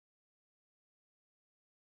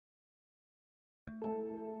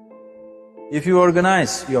If you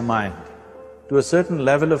organize your mind to a certain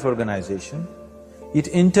level of organization, it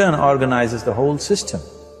in turn organizes the whole system.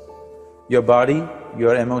 Your body,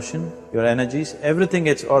 your emotion, your energies, everything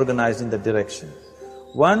gets organized in that direction.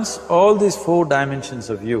 Once all these four dimensions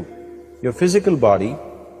of you, your physical body,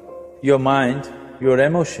 your mind, your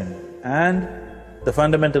emotion and the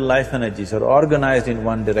fundamental life energies are organized in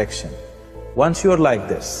one direction, once you're like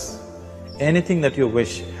this, anything that you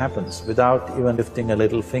wish happens without even lifting a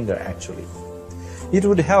little finger actually. It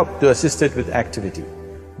would help to assist it with activity,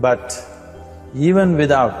 but even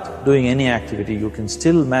without doing any activity, you can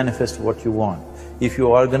still manifest what you want if you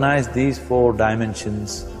organize these four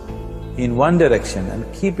dimensions in one direction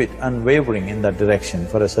and keep it unwavering in that direction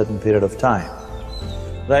for a certain period of time.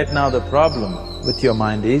 Right now the problem with your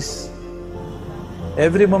mind is,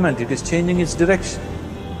 every moment it is changing its direction.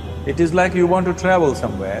 It is like you want to travel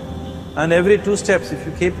somewhere and every 2 steps if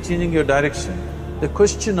you keep changing your direction, the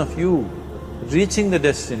question of you reaching the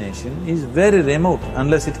destination is very remote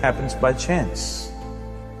unless it happens by chance.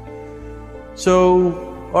 So,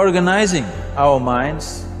 organizing our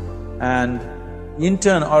minds and in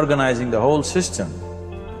turn organizing the whole system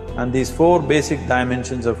and these 4 basic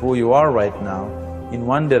dimensions of who you are right now in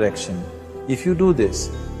one direction, if you do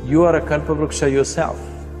this, you are a kalpavruksha yourself.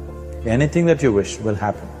 Anything that you wish will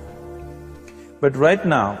happen. But right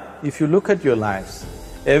now, if you look at your lives,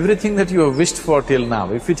 everything that you have wished for till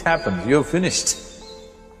now, if it happens, you're finished.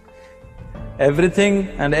 Everything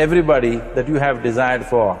and everybody that you have desired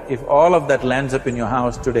for, if all of that lands up in your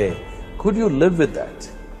house today, could you live with that?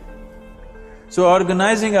 So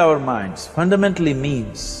organizing our minds fundamentally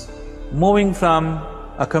means moving from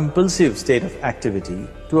a compulsive state of activity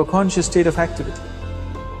to a conscious state of activity.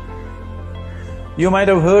 You might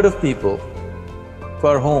have heard of people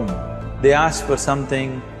for whom they asked for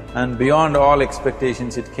something and beyond all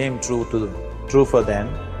expectations it came true for them.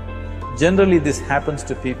 Generally this happens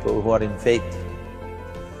to people who are in faith.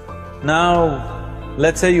 Now,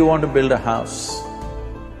 let's say you want to build a house.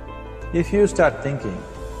 If you start thinking,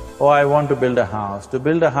 oh, I want to build a house. To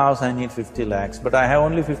build a house I need 50 lakhs, but I have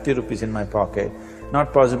only 50 rupees in my pocket.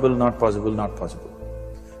 Not possible, not possible, not possible.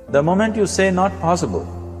 The moment you say not possible,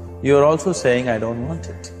 you're also saying, I don't want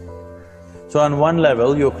it. So on one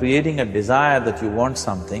level, you're creating a desire that you want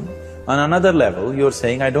something, on another level, you're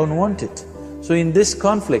saying, I don't want it. So in this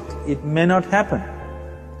conflict, it may not happen.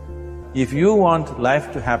 If you want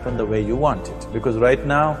life to happen the way you want it, because right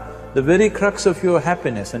now, the very crux of your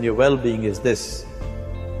happiness and your well-being is this.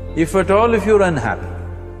 If at all if you're unhappy,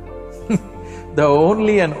 the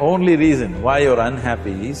only and only reason why you're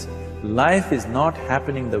unhappy is, life is not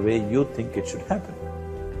happening the way you think it should happen.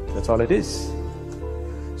 That's all it is.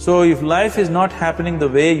 So if life is not happening the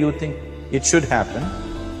way you think it should happen,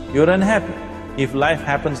 you're unhappy. If life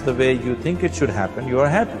happens the way you think it should happen, you are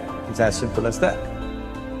happy. It's as simple as that.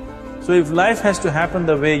 So if life has to happen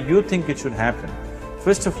the way you think it should happen,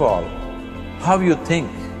 first of all, how you think,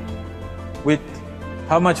 with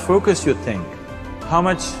how much focus you think, how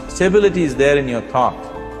much stability is there in your thought,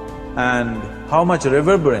 and how much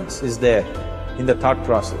reverberance is there in the thought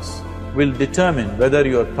process will determine whether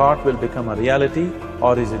your thought will become a reality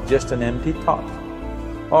or is it just an empty thought.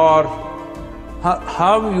 Or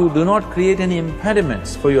how you do not create any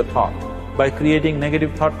impediments for your thought by creating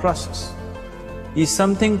negative thought process. Is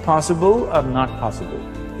something possible or not possible?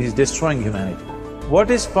 Is destroying humanity.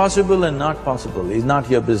 What is possible and not possible is not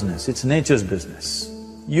your business, it's nature's business.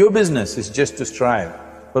 Your business is just to strive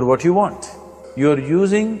for what you want. You're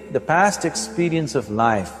using the past experience of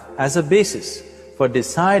life as a basis for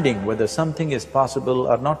deciding whether something is possible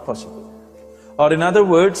or not possible. Or in other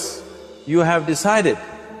words, you have decided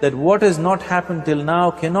that what has not happened till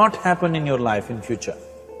now cannot happen in your life in future.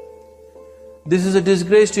 This is a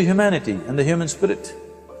disgrace to humanity and the human spirit.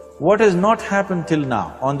 What has not happened till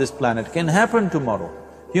now on this planet can happen tomorrow.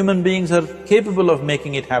 Human beings are capable of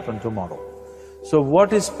making it happen tomorrow. So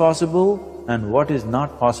what is possible and what is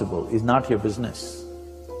not possible is not your business.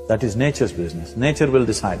 That is nature's business. Nature will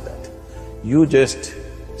decide that. You just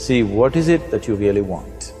see what is it that you really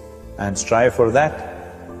want and strive for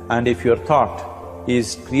that. And if your thought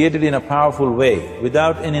is created in a powerful way,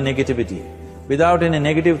 without any negativity, without any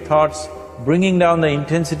negative thoughts bringing down the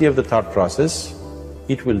intensity of the thought process,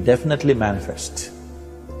 it will definitely manifest.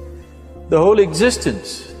 The whole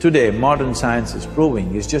existence today, modern science is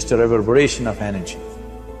proving, is just a reverberation of energy.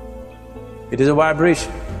 It is a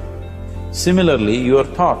vibration. Similarly, your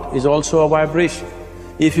thought is also a vibration.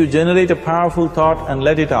 If you generate a powerful thought and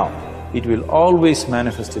let it out, it will always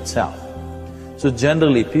manifest itself. So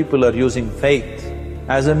generally, people are using faith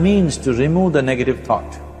as a means to remove the negative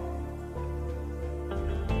thought.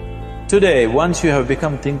 Today, once you have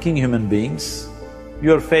become thinking human beings,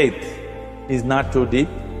 your faith is not too deep.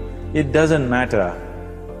 It doesn't matter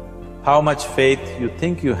how much faith you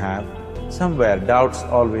think you have, somewhere doubts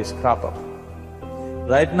always crop up.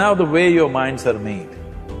 Right now, the way your minds are made,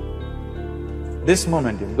 this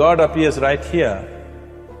moment, if God appears right here,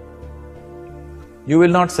 you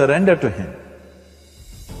will not surrender to Him.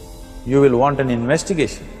 You will want an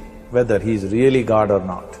investigation whether He is really God or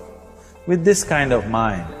not. With this kind of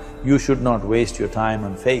mind, you should not waste your time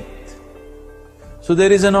on faith. So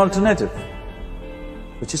there is an alternative,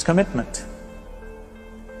 which is commitment.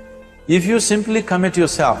 If you simply commit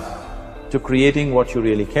yourself to creating what you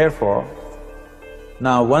really care for,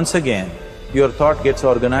 now once again, your thought gets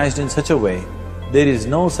organized in such a way, there is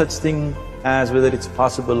no such thing as whether it's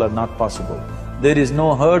possible or not possible. There is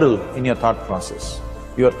no hurdle in your thought process.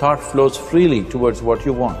 Your thought flows freely towards what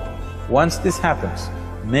you want. Once this happens,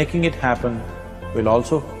 making it happen will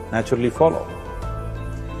also naturally follow.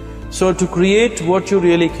 So to create what you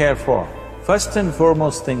really care for, first and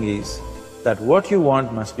foremost thing is that what you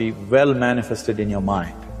want must be well manifested in your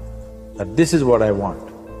mind, that this is what I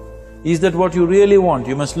want. Is that what you really want?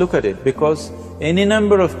 You must look at it, because any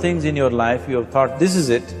number of things in your life you have thought, this is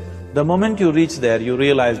it. The moment you reach there, you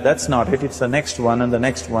realize that's not it, it's the next one and the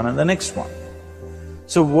next one and the next one.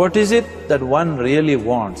 So what is it that one really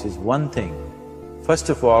wants is one thing. First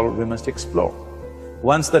of all, we must explore.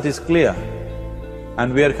 Once that is clear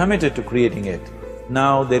and we are committed to creating it,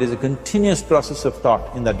 now there is a continuous process of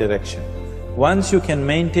thought in that direction. Once you can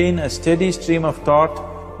maintain a steady stream of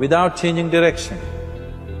thought without changing direction,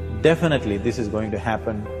 definitely this is going to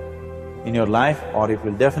happen in your life, or it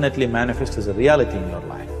will definitely manifest as a reality in your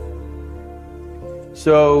life.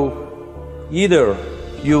 So, either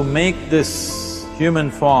you make this human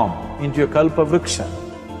form into a kalpa vriksha,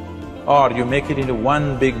 or you make it into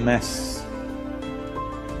one big mess,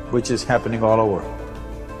 which is happening all over.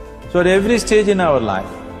 So at every stage in our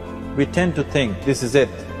life, we tend to think, this is it.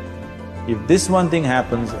 If this one thing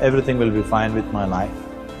happens, everything will be fine with my life.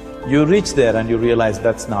 You reach there and you realize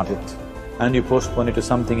that's not it, and you postpone it to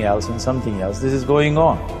something else and something else. This is going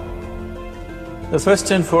on. The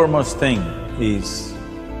first and foremost thing is,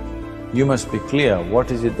 you must be clear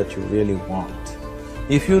what is it that you really want.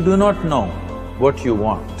 If you do not know what you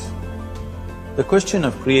want, the question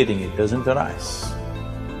of creating it doesn't arise.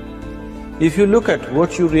 If you look at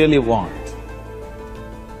what you really want,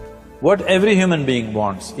 what every human being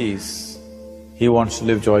wants is, he wants to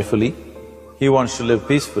live joyfully, he wants to live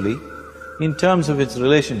peacefully. In terms of its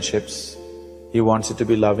relationships, he wants it to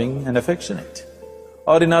be loving and affectionate.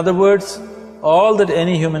 Or in other words, all that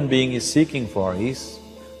any human being is seeking for is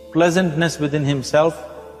pleasantness within himself,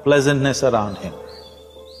 pleasantness around him.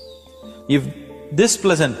 If this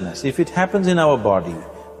pleasantness, if it happens in our body,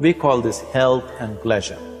 we call this health and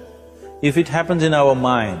pleasure. If it happens in our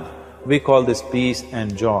mind, we call this peace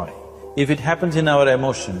and joy. If it happens in our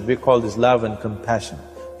emotion, we call this love and compassion.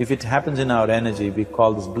 If it happens in our energy, we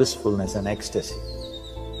call this blissfulness and ecstasy.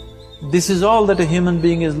 This is all that a human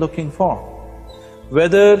being is looking for.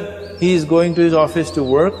 Whether he is going to his office to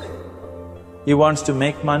work, he wants to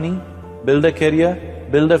make money, build a career,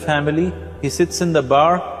 build a family, he sits in the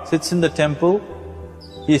bar, sits in the temple,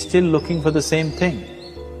 he is still looking for the same thing.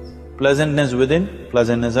 Pleasantness within,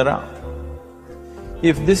 pleasantness around.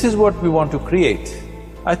 If this is what we want to create,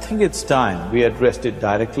 I think it's time we addressed it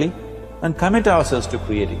directly and commit ourselves to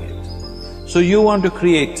creating it. So you want to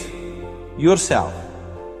create yourself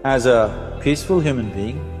as a peaceful human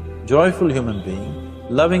being, joyful human being,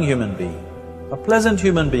 loving human being, a pleasant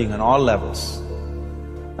human being on all levels.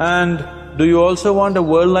 And do you also want a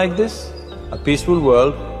world like this? A peaceful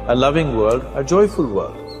world, a loving world, a joyful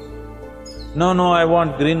world? No, I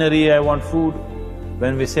want greenery, I want food.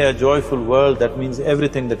 When we say a joyful world, that means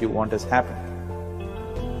everything that you want has happened.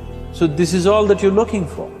 So this is all that you're looking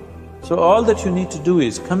for. So all that you need to do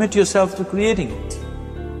is commit yourself to creating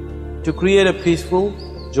it, to create a peaceful,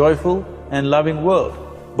 joyful and loving world,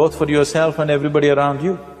 both for yourself and everybody around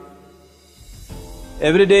you.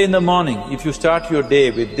 Every day in the morning, if you start your day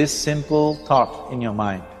with this simple thought in your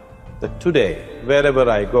mind, that today, wherever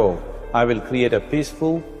I go, I will create a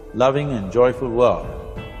peaceful, loving and joyful world.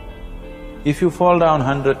 If you fall down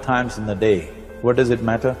 100 times in the day, what does it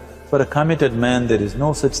matter? For a committed man, there is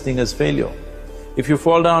no such thing as failure. If you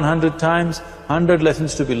fall down 100 times, 100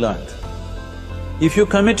 lessons to be learned. If you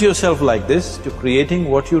commit yourself like this to creating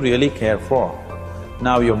what you really care for,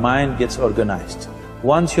 now your mind gets organized.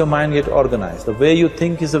 Once your mind gets organized, the way you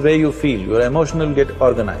think is the way you feel, your emotion will get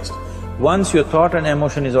organized. Once your thought and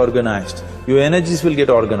emotion is organized, your energies will get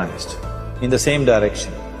organized in the same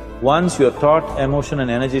direction. Once your thought, emotion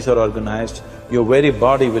and energies are organized, your very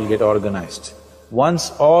body will get organized.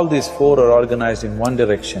 Once all these four are organized in one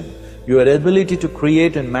direction, your ability to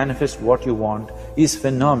create and manifest what you want is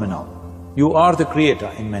phenomenal. You are the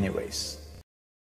creator in many ways.